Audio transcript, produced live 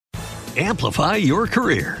Amplify your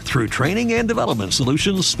career through training and development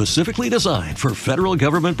solutions specifically designed for federal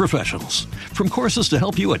government professionals. From courses to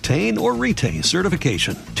help you attain or retain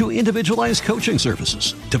certification, to individualized coaching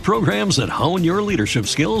services, to programs that hone your leadership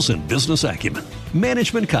skills and business acumen,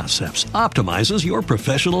 Management Concepts optimizes your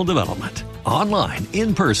professional development. Online,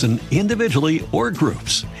 in person, individually, or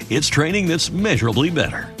groups, it's training that's measurably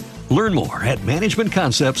better. Learn more at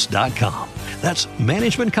managementconcepts.com. That's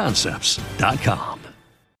managementconcepts.com.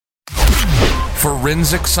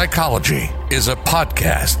 Forensic Psychology is a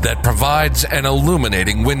podcast that provides an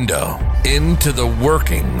illuminating window into the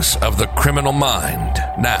workings of the criminal mind.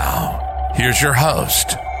 Now, here's your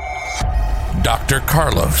host, Dr.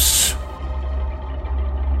 Carlos.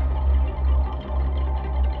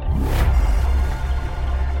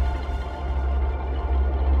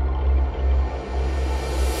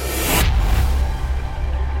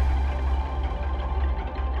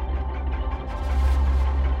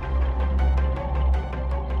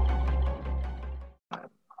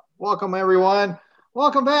 Welcome, everyone.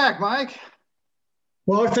 Welcome back, Mike.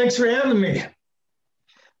 Well, thanks for having me.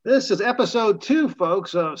 This is episode 2,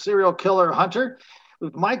 folks, of Serial Killer Hunter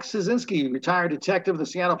with Mike Cieszynski, retired detective of the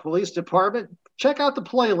Seattle Police Department. Check out the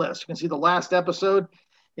playlist. You can see the last episode.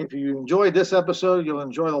 If you enjoyed this episode, you'll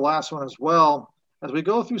enjoy the last one as well, as we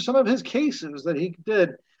go through some of his cases that he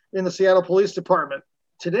did in the Seattle Police Department.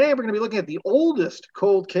 Today, we're going to be looking at the oldest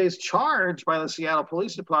cold case charged by the Seattle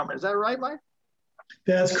Police Department. Is that right, Mike?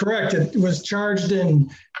 That's correct. It was charged in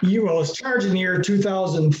the year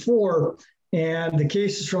 2004, and the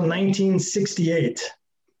case is from 1968.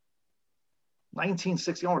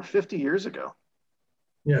 1960, over 50 years ago.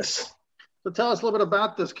 Yes. So tell us a little bit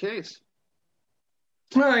about this case.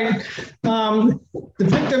 All right.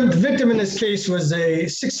 The victim in this case was a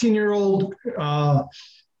 16-year-old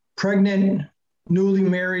pregnant, newly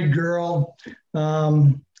married girl.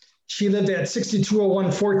 She lived at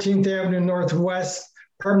 6201 14th Avenue Northwest,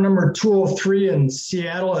 apartment number 203 in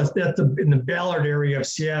Seattle, in the Ballard area of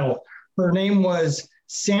Seattle. Her name was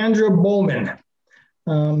Sandra Bowman.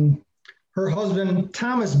 Her husband,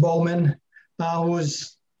 Thomas Bowman,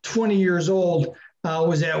 was 20 years old,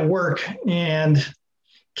 was at work and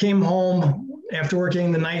came home after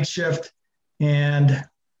working the night shift and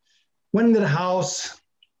went into the house.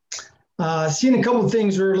 Seen a couple of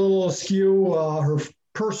things were a little askew. Her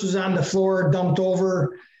purse was on the floor, dumped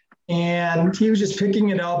over, and he was just picking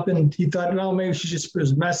it up, and he thought, no, maybe she just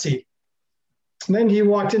was messy. And then he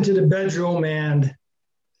walked into the bedroom, and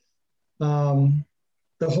the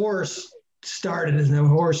horse started, and it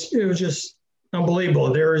was just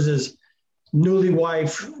unbelievable. There was his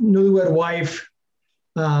newlywed wife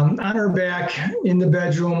on her back in the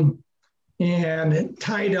bedroom and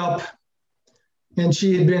tied up, and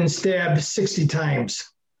she had been stabbed 60 times.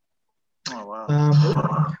 Oh,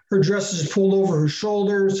 wow. Her dress is pulled over her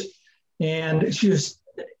shoulders, and she was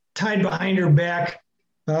tied behind her back.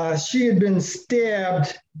 She had been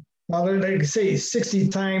stabbed, like I say, 60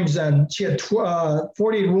 times, and she had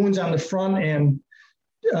 48 wounds on the front and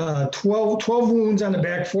 12 wounds on the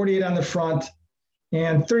back, 48 on the front,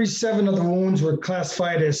 and 37 of the wounds were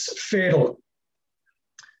classified as fatal.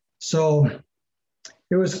 So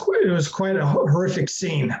it was quite a horrific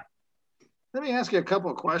scene. Let me ask you a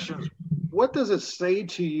couple of questions. What does it say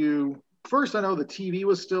to you? First, I know the TV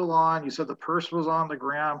was still on. You said the purse was on the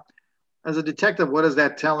ground. As a detective, what is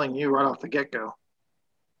that telling you right off the get-go?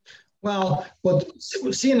 Well,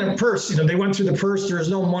 seeing the purse, they went through the purse. There was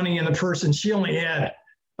no money in the purse, and she only had,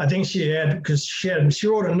 because she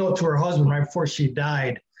wrote a note to her husband right before she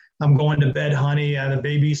died. I'm going to bed, honey. The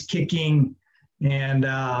baby's kicking, and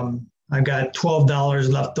I've got $12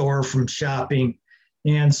 left over from shopping.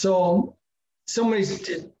 And so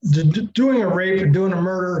somebody's doing a rape or doing a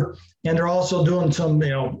murder, and they're also doing some,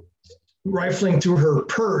 rifling through her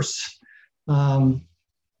purse.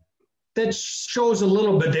 That shows a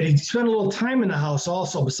little bit that he spent a little time in the house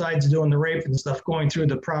also, besides doing the rape and stuff, going through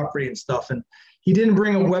the property and stuff. And he didn't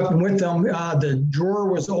bring a weapon with him. The drawer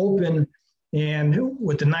was open, and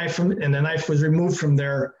with the knife, and the knife was removed from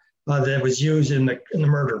there that was used in the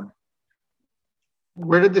murder.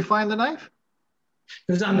 Where did they find the knife?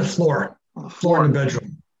 It was on the floor. On the floor in the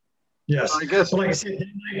bedroom. Yes. I guess. But like I said,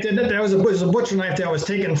 that was a butcher knife that was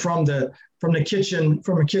taken from a kitchen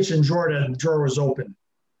drawer. That the drawer was open.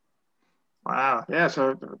 Wow. Yeah.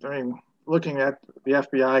 So looking at the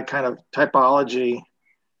FBI kind of typology,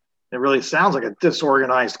 it really sounds like a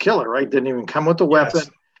disorganized killer, right? Didn't even come with a weapon.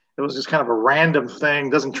 Yes. It was just kind of a random thing.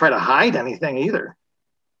 Doesn't try to hide anything either.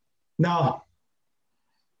 No.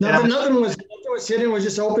 Nothing was hidden. It was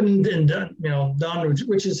just open and done.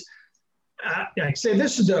 Which is, I say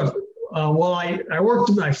this is a I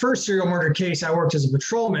worked my first serial murder case. I worked as a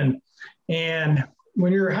patrolman, and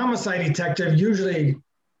when you're a homicide detective, usually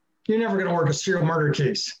you're never going to work a serial murder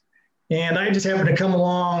case. And I just happened to come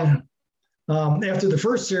along after the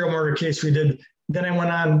first serial murder case we did. Then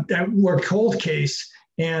I worked cold case,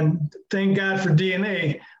 and thank God for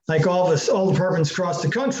DNA. Like all departments across the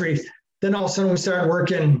country, then all of a sudden we started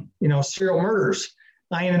working, serial murders.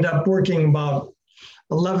 I ended up working about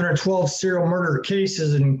 11 or 12 serial murder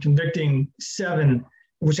cases and convicting 7,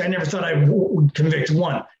 which I never thought I would convict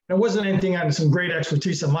 1. It wasn't anything on some great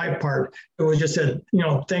expertise on my part. It was just that,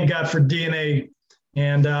 thank God for DNA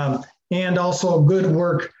and also good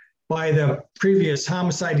work by the previous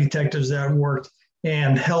homicide detectives that worked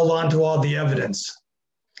and held on to all the evidence.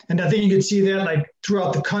 And I think you can see that like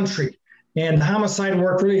throughout the country. And homicide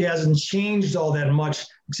work really hasn't changed all that much,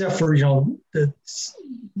 except for the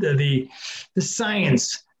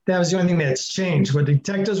science. That was the only thing that's changed. But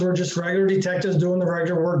detectives were just regular detectives doing the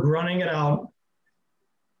regular work, running it out.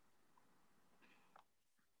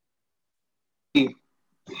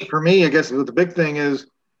 For me, I guess the big thing is,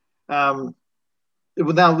 now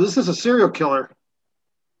this is a serial killer.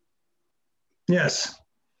 Yes.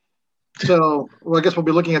 So, I guess we'll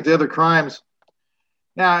be looking at the other crimes.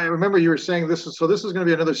 Now, I remember you were saying this is going to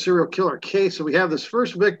be another serial killer case. So we have this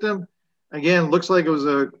first victim. Again, looks like it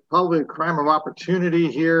was probably a crime of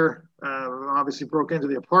opportunity here. Obviously broke into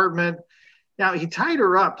the apartment. Now, he tied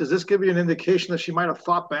her up. Does this give you an indication that she might have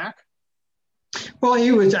fought back? Well,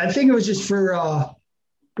 I think it was just for,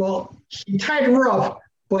 he tied her up,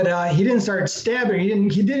 but he didn't start stabbing.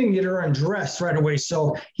 He didn't get her undressed right away.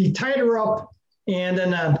 So he tied her up, and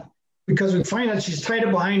then because we find out she's tied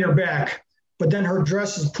up behind her back, but then her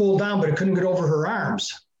dress is pulled down, but it couldn't get over her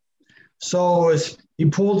arms. So he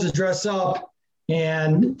pulls the dress up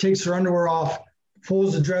and takes her underwear off,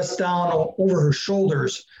 pulls the dress down over her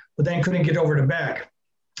shoulders, but then couldn't get over the back.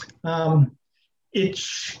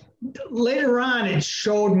 Later on, it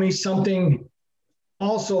showed me something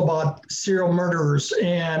also about serial murderers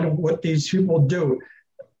and what these people do.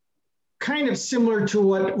 Kind of similar to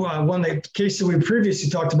what one of the cases we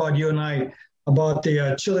previously talked about, you and I, about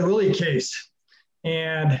the Chilly Willy case.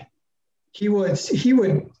 And he would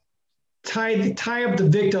tie up the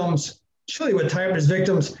victims. Chilly would tie up his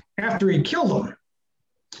victims after he killed them.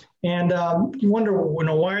 And you wonder,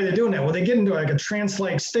 why are they doing that? Well, they get into like a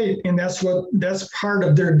trance-like state, and that's part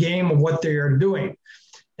of their game of what they are doing.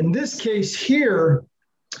 In this case here,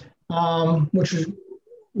 which is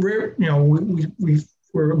rare, we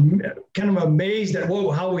were kind of amazed at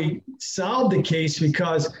how we solved the case,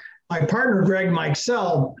 because my partner Greg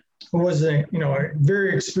Mikesell, who was a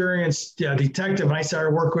very experienced detective, and I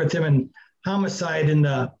started working with him in homicide in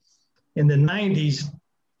the 90s,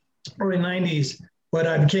 early 90s. But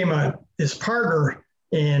I became his partner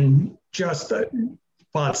in just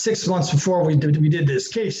about 6 months before we did this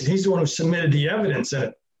case, and he's the one who submitted the evidence.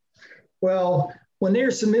 Well, when he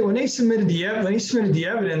submitted the evidence,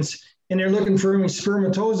 and they're looking for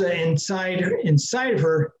spermatoza inside of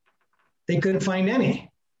her, they couldn't find any.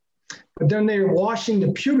 But then they were washing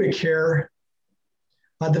the pubic hair,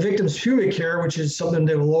 the victim's pubic hair, which is something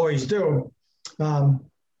they will always do, and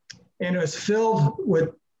it was filled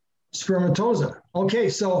with spermatoza. Okay,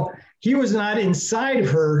 so he was not inside of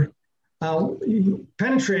her,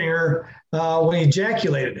 penetrating her when he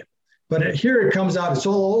ejaculated. But here it comes out, it's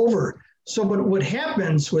all over. So, but what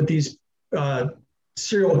happens with these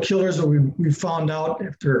serial killers that we found out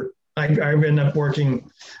after I ended up working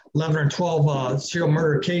 11 or 12 serial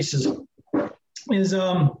murder cases is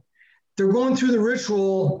they're going through the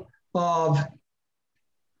ritual of,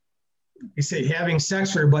 you say, having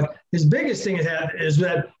sex with her, but his biggest thing is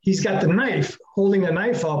that he's got the knife, holding the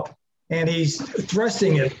knife up, and he's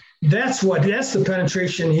thrusting it. That's the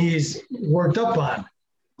penetration he's worked up on.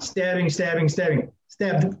 Stabbing, stabbed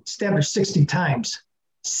her 60 times.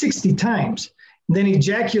 60 times. And then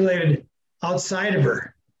ejaculated outside of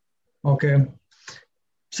her. Okay.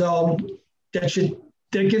 So that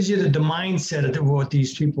gives you the mindset of what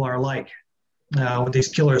these people are like, what these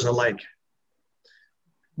killers are like.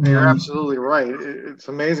 You're absolutely right. It's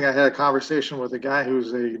amazing. I had a conversation with a guy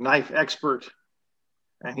who's a knife expert,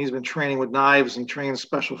 and he's been training with knives and trains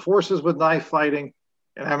special forces with knife fighting.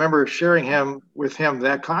 And I remember sharing with him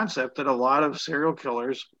that concept that a lot of serial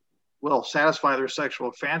killers will satisfy their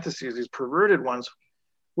sexual fantasies, these perverted ones,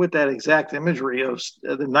 with that exact imagery of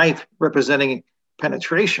the knife representing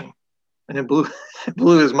penetration. And it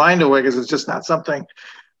blew his mind away, because it's just not something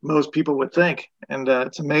most people would think. And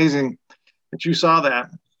it's amazing that you saw that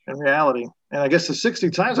in reality. And I guess the 60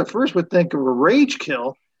 times, I first would think of a rage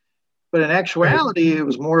kill, but in actuality, it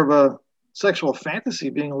was more of sexual fantasy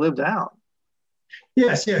being lived out.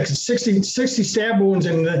 Yes, yeah, because 60 stab wounds,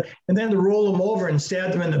 and then to roll them over and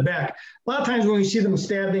stab them in the back. A lot of times when you see them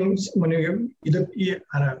stabbing, when you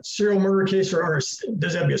on a serial murder case, or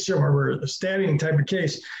does that be a serial murder, a stabbing type of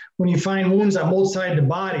case, when you find wounds on both sides of the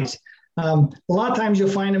bodies, a lot of times you'll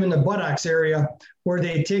find them in the buttocks area where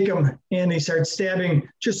they take them and they start stabbing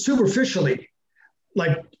just superficially,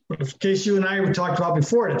 like the case you and I were talked about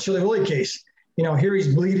before, the Chili Willy case. You know, here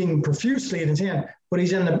he's bleeding profusely in his hand, but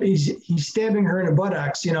he's stabbing her in the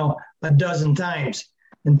buttocks, you know, a dozen times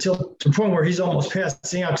until to the point where he's almost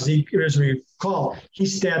passing out because as we recall, he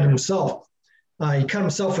stabbed himself. He cut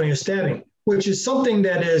himself when he was stabbing, which is something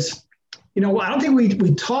that is, you know, I don't think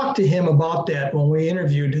we talked to him about that when we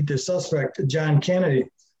interviewed the suspect, John Kennedy.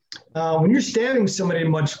 When you're stabbing somebody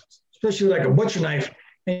much, especially like a butcher knife,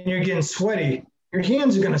 and you're getting sweaty, your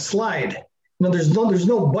hands are going to slide. You know, there's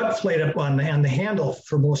no butt plate up on the handle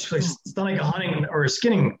for most places. It's not like a hunting or a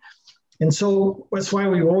skinning. And so that's why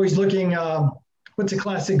we were always looking, what's a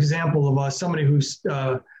classic example of somebody who's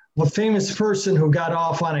a famous person who got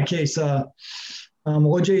off on a case,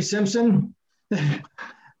 O.J. Simpson.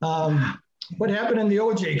 What happened in the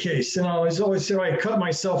O.J. case? You know, he's always said, I cut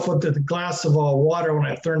myself with the glass of water when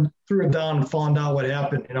I threw it down and found out what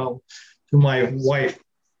happened, you know, to my wife.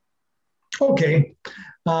 Okay.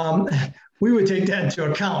 We would take that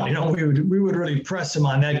into account. You know, we would really press him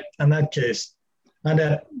on that case, on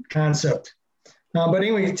that concept. But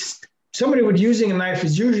anyway, somebody with using a knife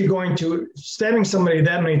is usually stabbing somebody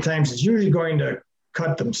that many times is usually going to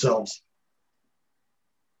cut themselves.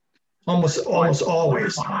 Almost always.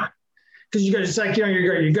 Because it's like, you know,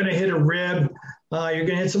 you're going to hit a rib, you're going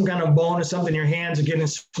to hit some kind of bone or something. Your hands are getting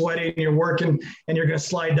sweaty and you're working, and you're going to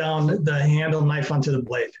slide down the handle knife onto the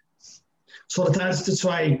blade. So that's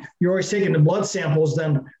why you're always taking the blood samples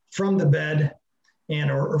then from the bed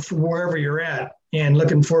or from wherever you're at, and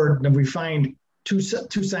looking for, if we find two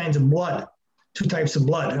signs of blood, two types of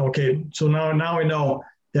blood. Okay, so now we know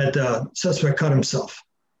that the suspect cut himself.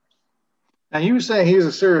 Now, you were saying he was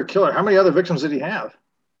a serial killer. How many other victims did he have?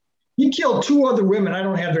 He killed two other women. I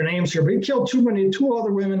don't have their names here, but he killed two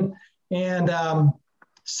other women, and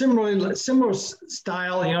similar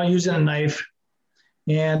style, you know, using a knife.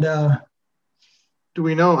 And do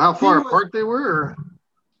we know how far apart they were? Or?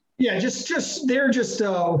 Yeah,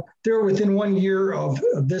 they're within 1 year of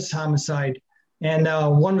this homicide, and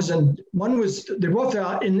one was they're both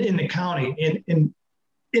out in the county, in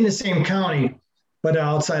the same county, but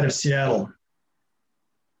outside of Seattle.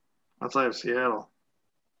 Outside of Seattle.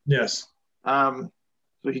 Yes. So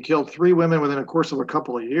he killed 3 women within a course of a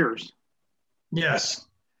couple of years. Yes.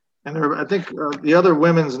 And I think the other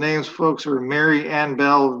women's names, folks, are Mary Ann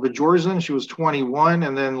Bell Bjorzen. She was 21.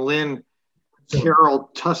 And then Lynn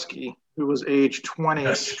Carol Tusky, who was age 20.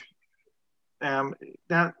 Yes.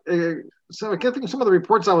 So I can't think of some of the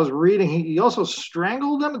reports I was reading. He also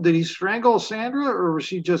strangled them. Did he strangle Sandra, or was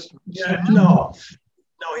she just? Yeah, no.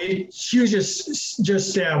 She was just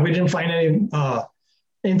we didn't find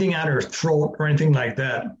anything on her throat or anything like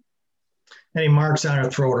that. Any marks on her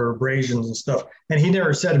throat or abrasions and stuff. And he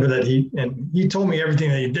never said that he told me everything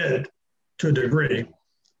that he did to a degree.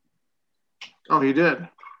 Oh, he did?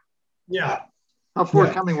 Yeah. How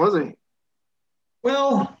forthcoming was he?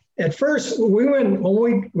 Well, at first we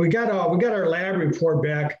got our lab report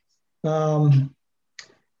back, and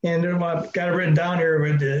then got it written down here. We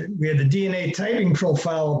had the DNA typing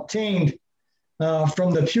profile obtained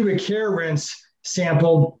from the pubic hair rinse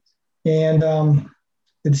sample, and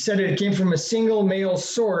it said it came from a single male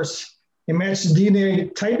source and matched the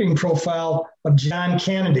DNA typing profile of John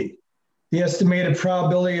Kennedy. The estimated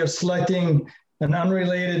probability of selecting an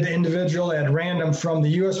unrelated individual at random from the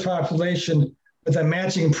U.S. population with a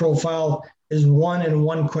matching profile is 1 in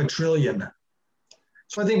 1 quadrillion.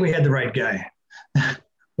 So I think we had the right guy.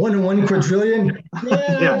 1 in 1 quadrillion?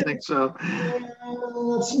 Yeah, I think so.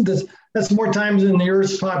 That's more times than the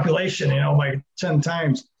Earth's population, you know, like 10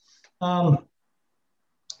 times.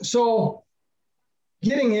 So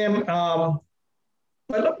getting him,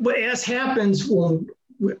 but as happens when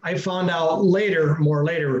I found out more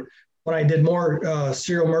later, when I did more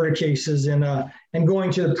serial murder cases and going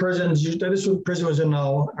to the prisons. This prison was in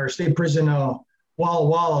our state prison, Walla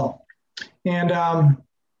Walla, and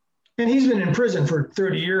he's been in prison for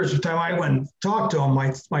 30 years. By the time I went and talked to him,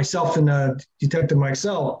 myself and Detective Mike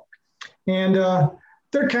Sell, and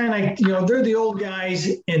they're kind of like, you know, they're the old guys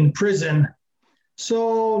in prison.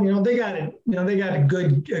 So, you know, they got a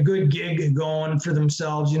good gig going for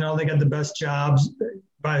themselves. You know, they got the best jobs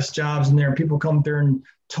in there. People come there and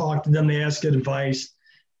talk to them. They ask advice,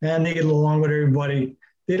 and they get along with everybody.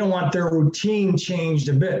 They don't want their routine changed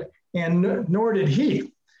a bit. and nor did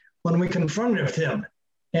he when we confronted him.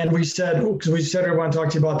 And we said, because we said we want to talk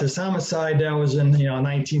to you about this homicide that was in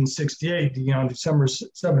 1968, December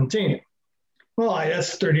 17th. Well,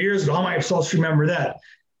 that's 30 years ago. How am I supposed to remember that?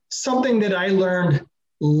 Something that I learned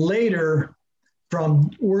later from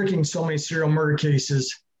working so many serial murder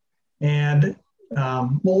cases and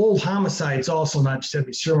old homicides also, not just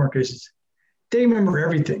every serial murder cases. They remember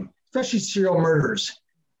everything, especially serial murderers.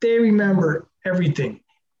 They remember everything.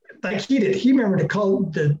 Like he did. He remembered the color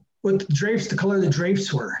the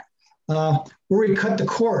drapes were, where he cut the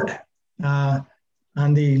cord on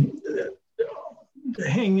the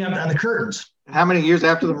hanging up on the curtains. How many years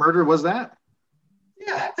after the murder was that?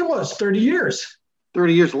 Yeah, it was 30 years.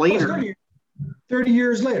 30 years later? 30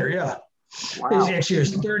 years later, yeah. Wow. Actually, it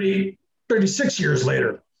was 36 years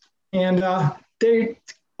later. And they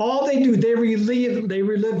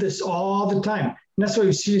relive this all the time. And that's why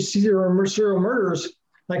you see serial murderers,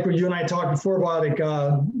 like what you and I talked before about, like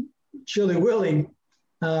Chili Willy,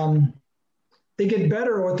 they get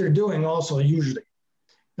better at what they're doing also, usually.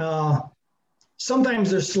 Sometimes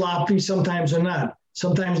they're sloppy, sometimes they're not.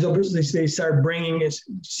 Sometimes they start bringing it.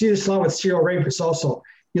 See this a lot with serial rapists also.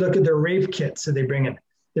 You look at their rape kits that they bring in.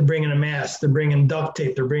 They're bringing a mask. They're bringing duct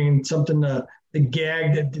tape. They're bringing something to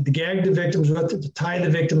gag the victims with, to tie the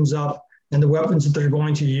victims up, and the weapons that they're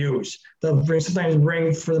going to use. They'll sometimes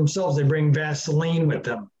bring for themselves. They bring Vaseline with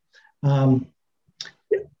them.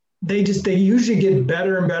 They usually get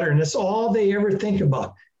better and better, and that's all they ever think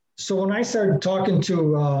about. So when I started talking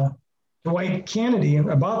to Dwight Kennedy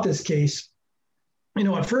about this case,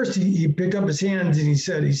 at first he picked up his hands and he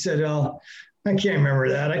said, "Oh, I can't remember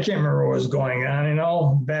that. I can't remember what was going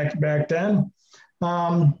on, back then."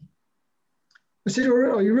 I said,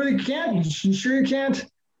 "Oh, you really can't? You sure you can't?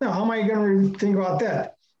 No, how am I going to think about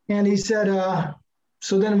that?" And he said,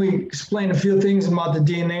 so then we explained a few things about the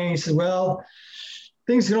DNA. He said, "Well,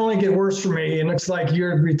 things can only get worse for me. And it looks like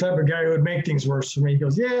you're the type of guy who would make things worse for me." He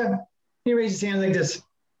goes, "Yeah." He raised his hand like this.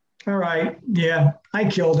 "All right, yeah, I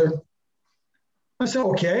killed her." I said,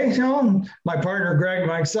 "Okay." My partner, Greg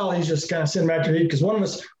Mixell, he's just kind of sitting back to read because one of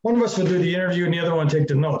us would do the interview and the other one take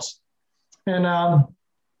the notes. And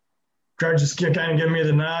Greg just kind of gave me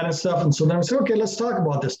the nod and stuff. And so then I said, "Okay, let's talk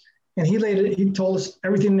about this." And he told us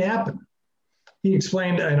everything that happened. He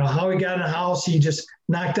explained, how he got in the house. He just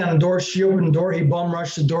knocked on the door. She opened the door. He bum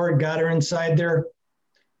rushed the door, got her inside there,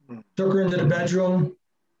 took her into the bedroom,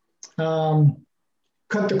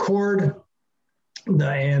 cut the cord,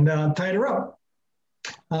 and tied her up.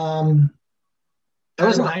 That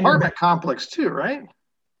was an apartment complex too, right?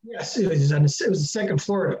 Yes, it was the second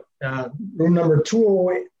floor, room number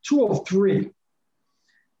 203.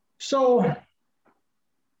 So,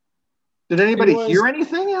 did anybody hear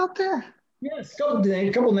anything out there? Yes, a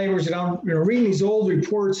couple neighbors. Reading these old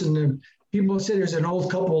reports, and the people said there's an old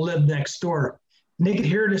couple who lived next door. And they could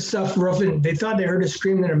hear this stuff roughing. They thought they heard us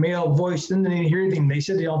screaming in a male voice. Then they didn't hear anything. They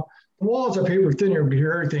said, the walls are paper thin here to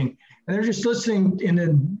hear everything. And they're just listening, and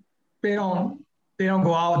then they don't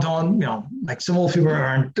go out on, like some old people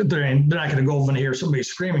aren't. They're not going to go when they hear somebody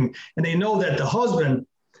screaming. And they know that the husband,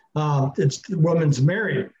 the woman's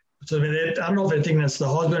married. So I don't know if they think that's the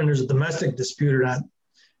husband and there's a domestic dispute or not.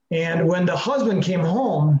 And when the husband came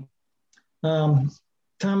home,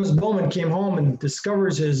 Thomas Bowman came home and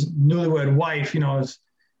discovers his newlywed wife, is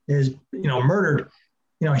murdered.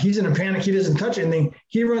 He's in a panic. He doesn't touch anything.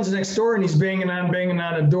 He runs next door and he's banging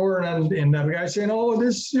on a door, and the guy's saying, "Oh,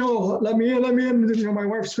 this, let me in. My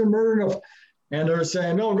wife's been murdered." And they're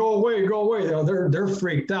saying, "No, go away." They're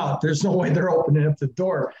freaked out. There's no way they're opening up the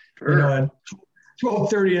door. Sure. At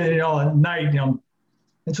 12:30, at night,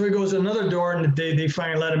 And so he goes to another door, and they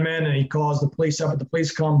finally let him in, and he calls the police up, and the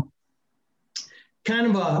police come.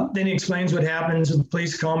 Then he explains what happens when the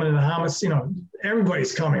police come, and the homicide,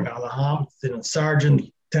 everybody's coming now. The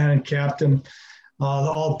sergeant, lieutenant, captain,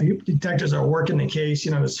 all the detectives are working the case,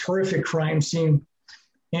 this horrific crime scene.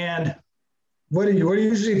 And what do you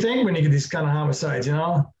usually think when you get these kind of homicides,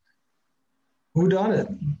 Who done it?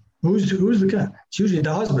 Who's the guy? It's usually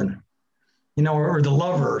the husband, or the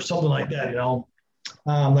lover or something like that,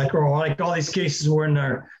 like all these cases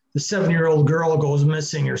where the 7-year-old girl goes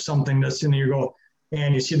missing or something. That's you go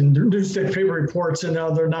and you see the newspaper reports, and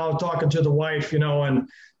they're now talking to the wife, and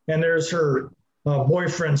there's her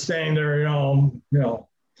boyfriend standing there, oh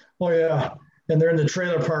yeah, and they're in the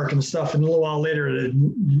trailer park and stuff. And a little while later,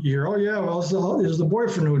 you hear, "Oh yeah, well it was the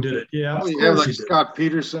boyfriend who did it." Yeah, you have like Scott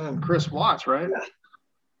Peterson and Chris Watts, right? Yeah.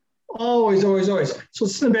 Always. So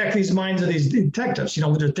it's in the back of these minds of these detectives,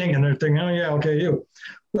 what they're thinking. They're thinking, "Oh, yeah, okay, you."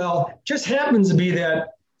 Well, just happens to be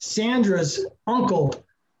that Sandra's uncle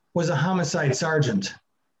was a homicide sergeant.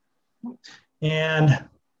 And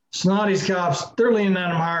so now these cops, they're leaning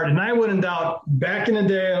on him hard. And I wouldn't doubt, back in the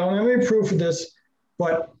day, I don't have any proof of this,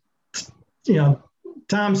 but,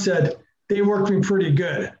 Tom said, they worked me pretty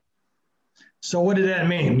good. So what did that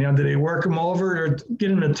mean? Did they work him over or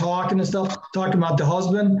get him to talk and stuff, talking about the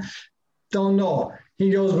husband? Don't know.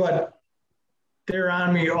 He goes, but they're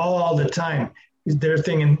on me all the time. They're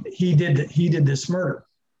thinking he did this murder.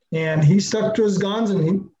 And he stuck to his guns and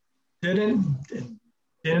he didn't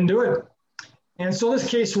do it. And so this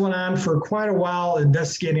case went on for quite a while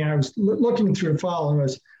investigating. I was looking through the file, and it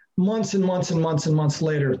was months and months and months and months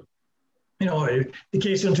later. The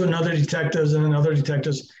case went to another detectives and another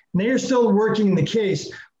detectives, and they are still working the case.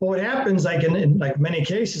 But what happens, like in like many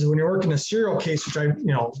cases, when you're working a serial case, which I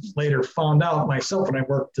later found out myself when I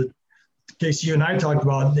worked the case you and I talked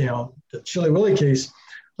about, the Chili Willy case,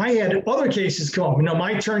 I had other cases come up.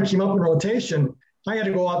 My turn came up in rotation. I had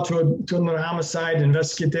to go out to another homicide,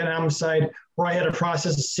 investigate that homicide, or I had to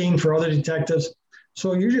process a scene for other detectives.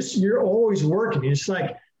 So you're always working. It's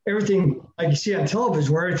like everything, like you see on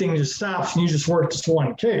television, where everything just stops and you just work this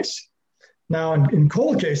one case. Now in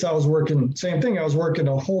cold case, I was working, same thing. I was working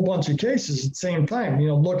a whole bunch of cases at the same time,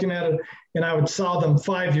 looking at it, and I would solve them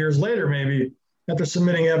 5 years later, maybe, after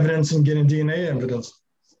submitting evidence and getting DNA evidence.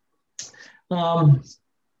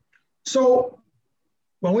 So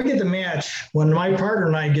when we get the match, when my partner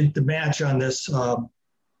and I get the match on this,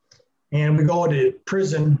 and we go to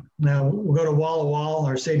prison, now we'll go to Walla Walla,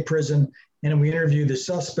 our state prison, and we interview the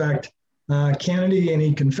suspect, Kennedy, and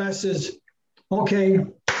he confesses. Okay,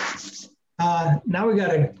 now we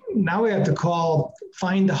have to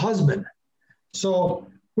find the husband. So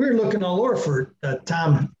we were looking all over for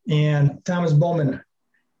Tom and Thomas Bowman,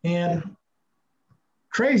 and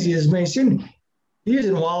crazy as it may seem, he was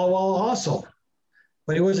in Walla Walla also,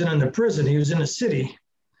 but he wasn't in the prison. He was in the city,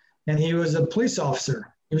 and he was a police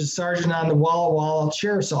officer. He was a sergeant on the Walla Walla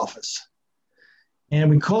Sheriff's Office. And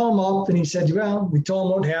we called him up, and he said, well, we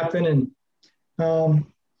told him what happened. And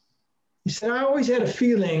he said, I always had a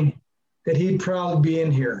feeling that he'd probably be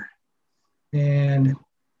in here. And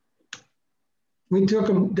we took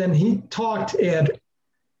him, then he talked after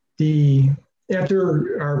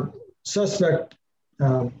our suspect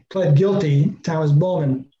pled guilty, Thomas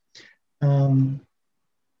Bowman.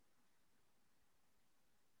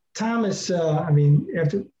 Thomas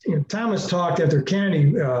talked after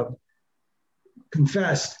Kennedy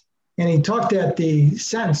confessed, and he talked at the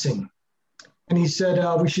sentencing, and he said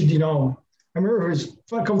we should, I remember it was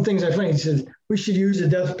a couple things I found. He said we should use the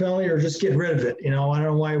death penalty or just get rid of it. I don't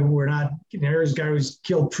know why we're not. There's a guy who's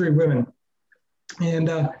killed 3 women, and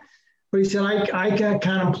but he said I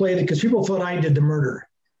contemplated, because people thought I did the murder.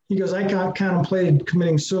 He goes, I contemplated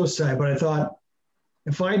committing suicide, but I thought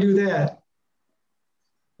if I do that,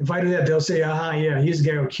 they'll say, yeah, he's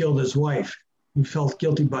the guy who killed his wife. He felt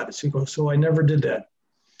guilty about it. So he goes, so I never did that.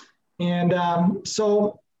 And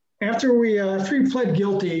so after he pled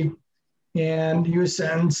guilty, and he was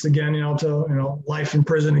sentenced again, to life in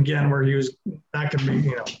prison again, where he was not going to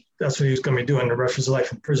be, that's what he was going to be doing the rest of his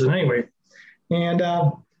life in prison anyway. And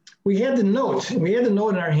we had the note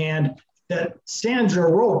in our hand that Sandra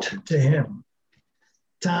wrote to him.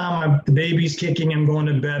 Tom, the baby's kicking, I'm going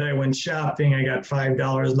to bed. I went shopping. I got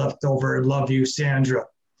 $5 left over. Love you, Sandra.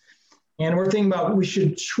 And we're thinking about,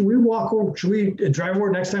 should we drive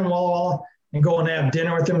over next time, Walla Walla, and go and have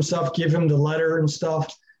dinner with him and stuff, give him the letter and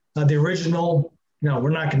stuff, the original. No,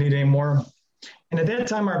 we're not going to need any more. And at that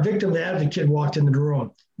time, our victim advocate walked into the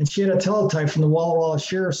room, and she had a teletype from the Walla Walla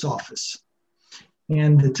Sheriff's Office.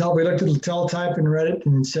 And we looked at the teletype and read it,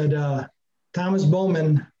 and it said, Thomas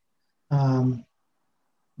Bowman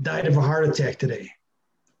died of a heart attack today.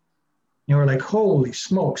 And we're like, holy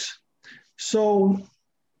smokes. So,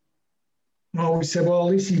 we said, well,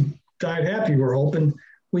 at least he died happy, we're hoping.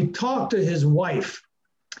 We talked to his wife,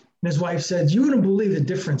 and his wife said, you wouldn't believe the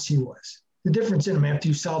difference in him after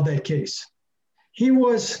you solved that case. He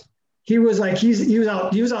was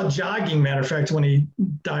out jogging, matter of fact, when he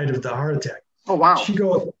died of the heart attack. Oh, wow. She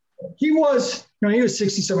goes, he was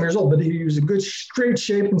 60-some years old, but he was in good, straight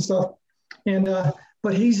shape and stuff. And,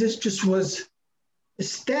 but he just was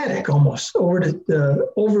ecstatic almost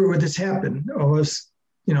over what this happened, or was,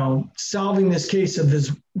 solving this case of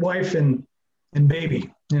his wife and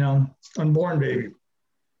baby, unborn baby.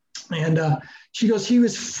 And she goes, he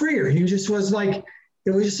was freer. He just was like,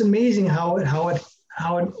 it was just amazing how it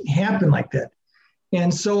happened like that.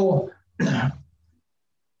 And so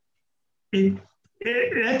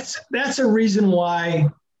that's a reason why.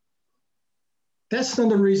 That's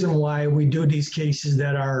another reason why we do these cases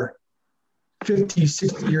that are 50,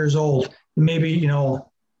 60 years old. Maybe,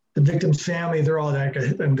 the victim's family, they're all like,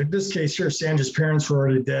 in this case here, Sandra's parents were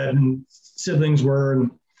already dead and siblings were,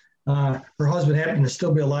 and her husband happened to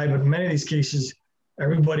still be alive. But in many of these cases,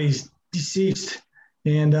 everybody's deceased.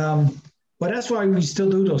 And, but that's why we still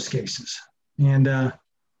do those cases. And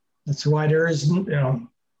that's why there is, in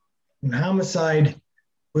homicide,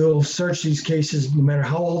 we'll search these cases no matter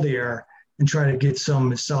how old they are and try to get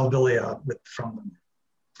some solvability out from them.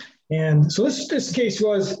 And so this case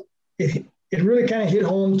was, it really kind of hit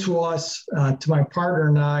home to us, to my partner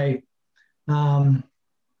and I,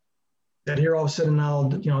 that here all of a sudden now,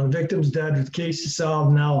 the victim's dead, the case is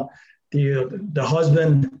solved. Now the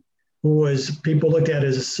husband, who was, people looked at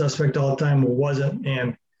as a suspect all the time, but wasn't,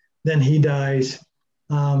 and then he dies.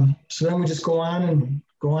 So then we just go on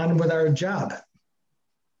with our job.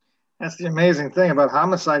 That's the amazing thing about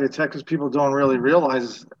homicide detectives. People don't really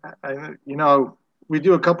realize. We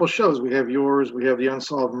do a couple shows. We have yours. We have the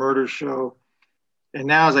Unsolved Murders show. And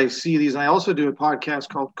now as I see these, and I also do a podcast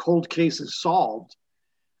called Cold Cases Solved.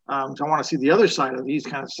 So I want to see the other side of these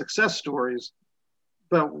kind of success stories.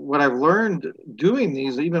 But what I've learned doing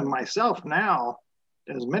these, even myself now,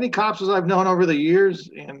 as many cops as I've known over the years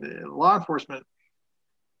and law enforcement,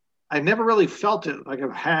 I've never really felt it like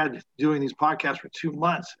I've had doing these podcasts for 2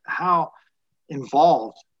 months, how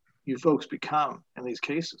involved you folks become in these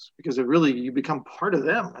cases, because you become part of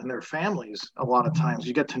them and their families. A lot of times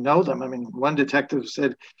you get to know them. I mean, one detective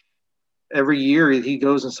said every year he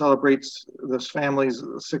goes and celebrates this family's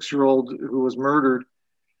 6-year-old who was murdered.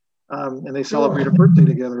 And they celebrate a birthday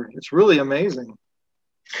together. It's really amazing.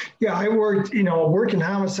 Yeah, I worked in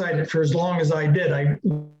homicide for as long as I did.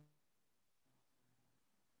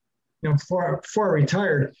 Before I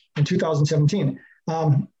retired in 2017.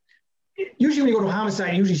 Usually when you go to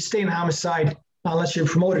homicide, you usually stay in homicide unless you're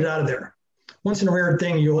promoted out of there. Once in a rare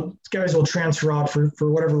thing, guys will transfer out for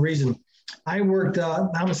whatever reason. I worked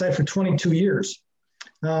homicide for 22 years,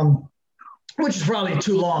 which is probably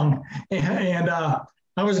too long. And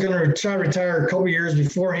I was going to try to retire a couple of years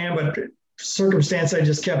beforehand, but circumstance, I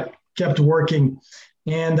just kept working.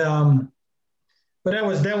 And but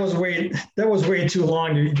that was way too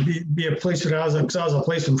long to be a policeman. I was a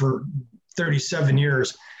policeman for 37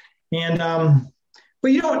 years. And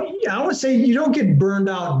but I would say you don't get burned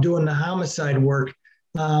out doing the homicide work.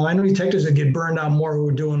 I know detectives that get burned out more who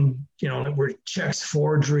are doing, we're checks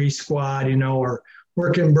forgery squad, or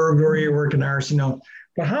working burglary, working arson,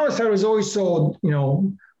 But homicide was always so, we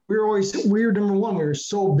were number one, we were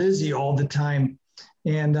so busy all the time.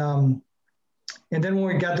 And then when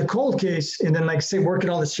we got the cold case, and then like I say, working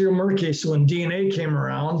all the serial murder cases, when DNA came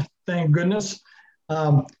around, thank goodness,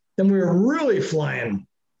 then we were really flying.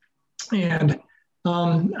 And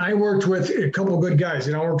I worked with a couple of good guys.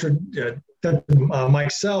 I worked with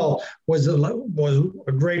Mike Sell was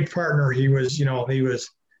a great partner. He was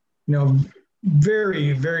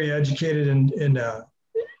very, very educated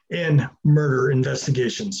in murder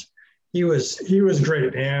investigations. He was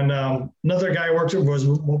great. And another guy I worked with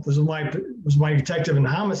was my detective in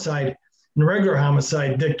homicide, in regular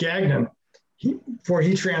homicide, Dick Gagnon, before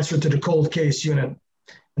he transferred to the cold case unit.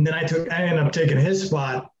 And then I ended up taking his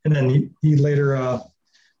spot. And then he later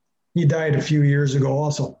he died a few years ago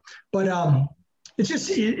also. But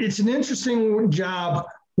it's an interesting job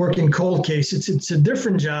working cold case. It's a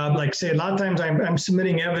different job. Like say, a lot of times I'm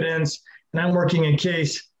submitting evidence and I'm working a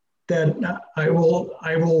case that I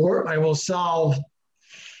will solve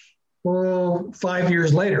 5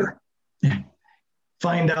 years later.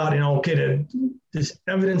 Find out, this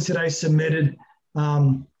evidence that I submitted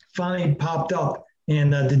finally popped up,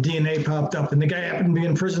 and the DNA popped up, and the guy happened to be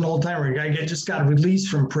in prison the whole time. Or the guy just got released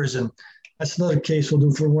from prison. That's another case we'll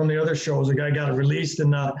do for one of the other shows. A guy got released,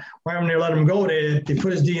 and why haven't they let him go? They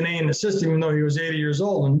put his DNA in the system, even though he was 80 years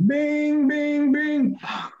old, and bing, bing, bing.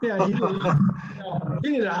 Yeah, he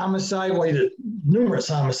did a homicide. Well, he did numerous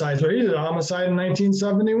homicides, but he did a homicide in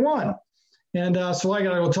 1971. And so I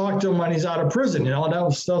got to go talk to him when he's out of prison. That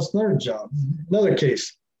was another job, another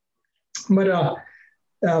case. But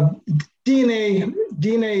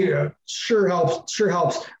DNA sure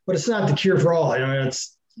helps, but it's not the cure for all.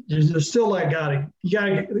 There's still you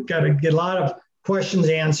gotta get a lot of questions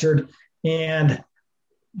answered, and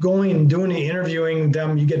going and doing the interviewing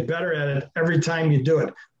them, you get better at it every time you do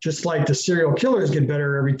it. Just like the serial killers get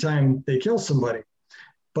better every time they kill somebody.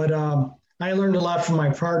 But I learned a lot from my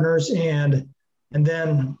partners, and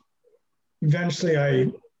then eventually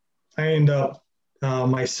I end up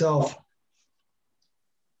myself,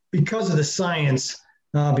 because of the science,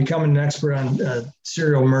 becoming an expert on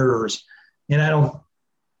serial murderers. And I don't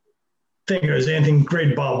think there was anything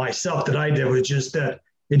great about myself that I did. It was just that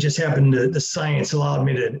It just happened the science allowed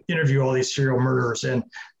me to interview all these serial murderers and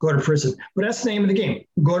go to prison. But that's the name of the game.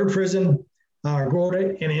 Go to prison,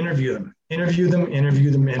 and interview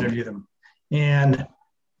them. And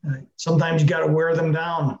sometimes you got to wear them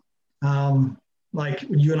down. Like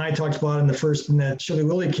you and I talked about in that Chili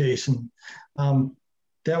Willy case. And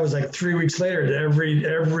that was like 3 weeks later.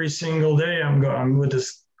 Every single day I'm with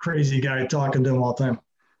this crazy guy talking to him all the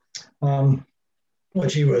time.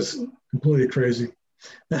 Which he was completely crazy.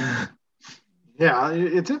 Yeah,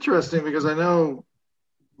 it's interesting because I know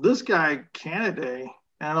this guy, Canaday,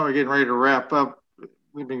 I know we're getting ready to wrap up.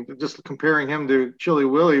 We've been just comparing him to Chili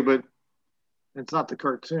Willy, but it's not the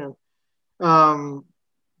cartoon. John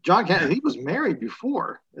Canaday, he was married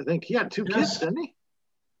before. I think he had 2 kids, didn't he?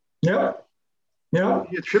 Yeah.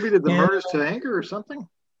 He attributed the murders to anger or something?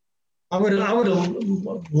 I would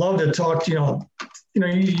have loved to talk to,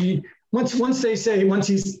 once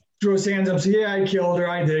he throws his hands up, say, yeah, I killed her,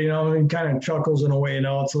 I did, he kind of chuckles in a way,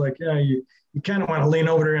 It's like, yeah, you kind of want to lean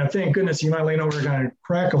over there, and thank goodness you might lean over and kind of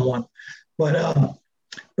crack him one. But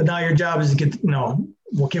now your job is to get,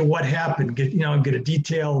 okay, what happened? Get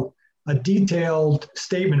a detailed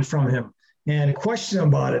statement from him and question him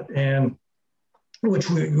about it, and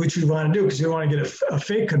which we want to do, because we want to get a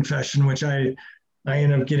fake confession, which I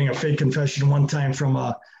ended up getting a fake confession one time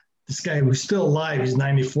from this guy who's still alive. He's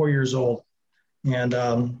 94 years old and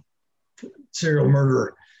serial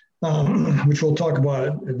murderer, which we'll talk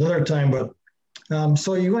about another time. But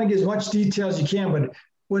so you want to get as much detail as you can. But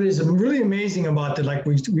what is really amazing about that, like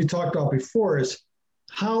we talked about before, is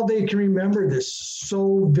how they can remember this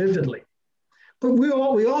so vividly. But we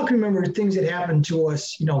all can remember things that happened to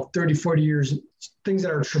us, 30, 40 years, things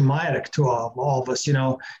that are traumatic to all of us,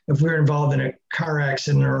 if we're involved in a car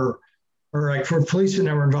accident or like for policemen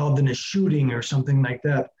that were involved in a shooting or something like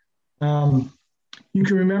that. You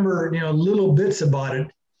can remember, little bits about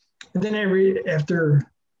it. And then after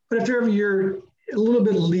every year, a little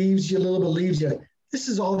bit leaves you. This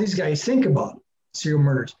is all these guys think about, serial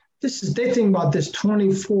murders. They think about this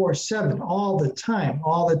 24/7, all the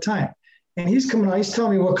time. And he's coming out, he's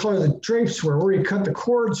telling me what color the drapes were, where he cut the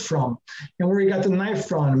cords from, and where he got the knife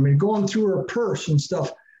from, and going through her purse and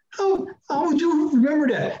stuff. How would you remember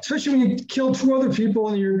that? Especially when you killed 2 other people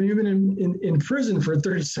and you've been in prison for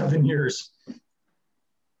 37 years.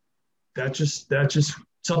 That's just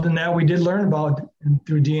something that we did learn about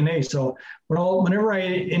through DNA. So whenever I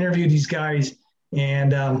interview these guys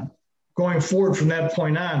and going forward from that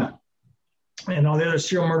point on, and all the other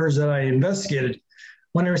serial murders that I investigated,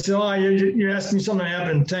 when they say, oh, you're asking me something that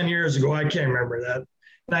happened 10 years ago, I can't remember that.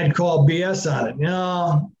 And I'd call BS on it.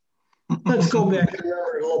 Let's go back and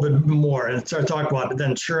remember it a little bit more and start talking about it. But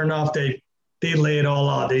then sure enough, they lay it all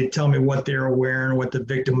out. They tell me what they were wearing, what the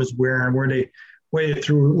victim was wearing, where they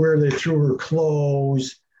threw her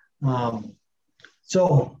clothes.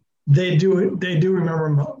 So they do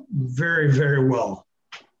remember them very, very well.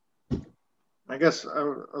 I guess,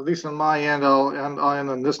 at least on my end, I'll end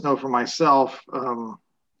on this note for myself.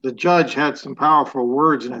 The judge had some powerful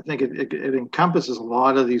words, and I think it encompasses a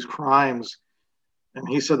lot of these crimes. And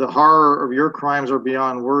he said, the horror of your crimes are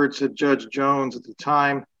beyond words, said Judge Jones at the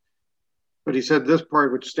time. But he said this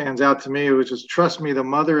part, which stands out to me, which is, trust me, the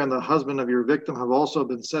mother and the husband of your victim have also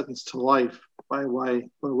been sentenced to life by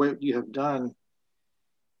what you have done.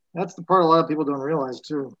 That's the part a lot of people don't realize,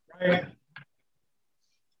 too.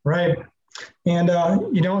 Right. And,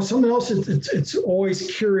 something else, it's always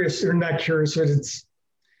curious, or not curious, but it's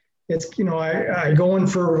I go in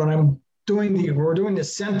for when we're doing the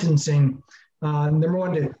sentencing. Number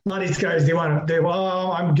one, a lot of these guys,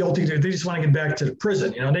 I'm guilty. They just want to get back to the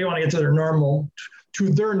prison. They want to get to their normal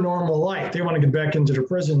life. They want to get back into the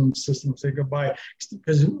prison system, say goodbye.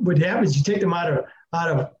 Because what happens, you take them out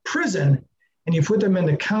of prison and you put them in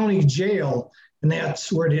the county jail, and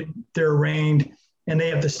that's where they're arraigned. And they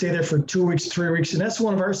have to stay there for 2 weeks, 3 weeks. And that's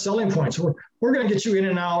one of our selling points. We're going to get you in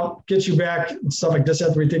and out, get you back and stuff like this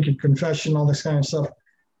after we take your confession, all this kind of stuff.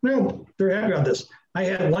 No, they're happy about this. I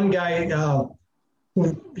had one guy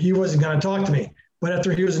who he wasn't going to talk to me. But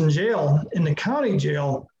after he was in jail, in the county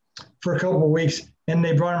jail for a couple of weeks, and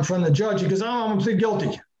they brought him in front of the judge, he goes, I'm going to plead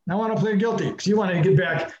guilty. I want to plead guilty because he wanted to get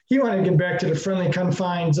back to the friendly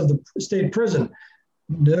confines of the state prison.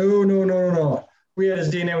 No. We had his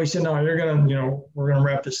DNA. We said, no, we're going to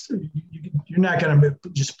wrap this. You're not going to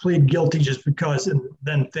just plead guilty just because, and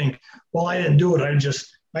then think, well, I didn't do it. I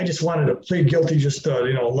just wanted to plead guilty just to,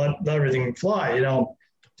 let everything fly,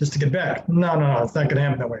 just to get back. No, it's not going to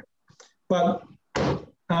happen that way. But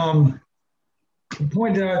the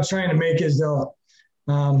point that I was trying to make is,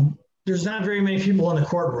 there's not very many people in the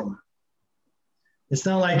courtroom. It's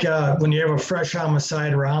not like when you have a fresh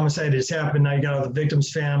homicide or a homicide that's happened, now you got the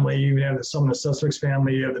victim's family, you have some of the suspect's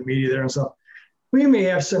family, you have the media there and stuff. We may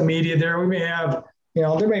have some media there. We may have,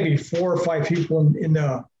 there may be 4 or 5 people in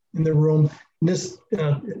the room. In this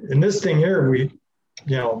thing here, we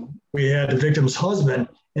had the victim's husband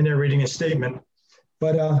and they're reading a statement,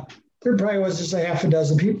 but there probably was just a half a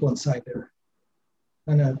dozen people inside there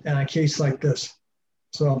on a case like this.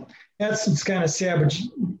 So it's kind of sad, but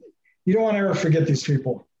you don't want to ever forget these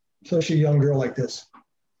people, especially a young girl like this.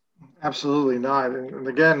 Absolutely not. And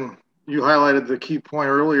again, you highlighted the key point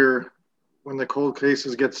earlier. When the cold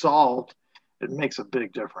cases get solved, it makes a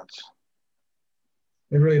big difference.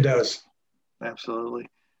 It really does. Absolutely.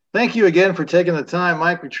 Thank you again for taking the time,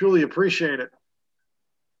 Mike. We truly appreciate it.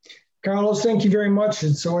 Carlos, thank you very much.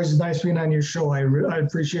 It's always nice being on your show. I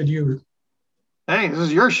appreciate you. Hey, this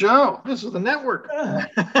is your show. This is the network.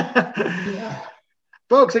 Yeah.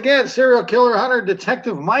 Folks, again, serial killer hunter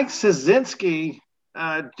Detective Mike Cieszynski.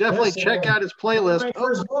 Definitely check out his playlist. My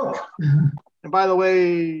first book. And by the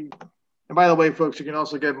way, folks, you can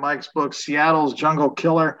also get Mike's book, Seattle's Jungle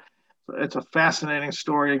Killer. It's a fascinating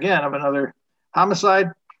story, again, of another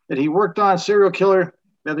homicide that he worked on, serial killer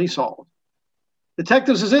that he solved.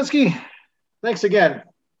 Detective Cieszynski, thanks again.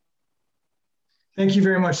 Thank you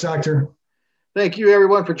very much, Doctor. Thank you,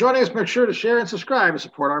 everyone, for joining us. Make sure to share and subscribe and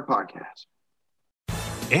support our podcast.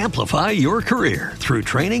 Amplify your career through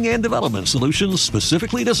training and development solutions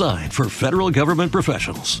specifically designed for federal government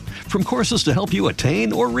professionals. From courses to help you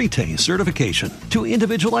attain or retain certification, to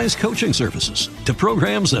individualized coaching services, to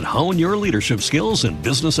programs that hone your leadership skills and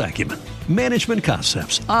business acumen, Management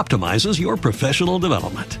Concepts optimizes your professional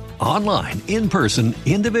development. Online, in person,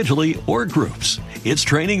 individually, or groups, it's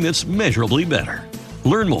training that's measurably better.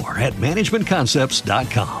 Learn more at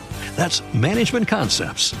managementconcepts.com. That's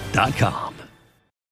managementconcepts.com.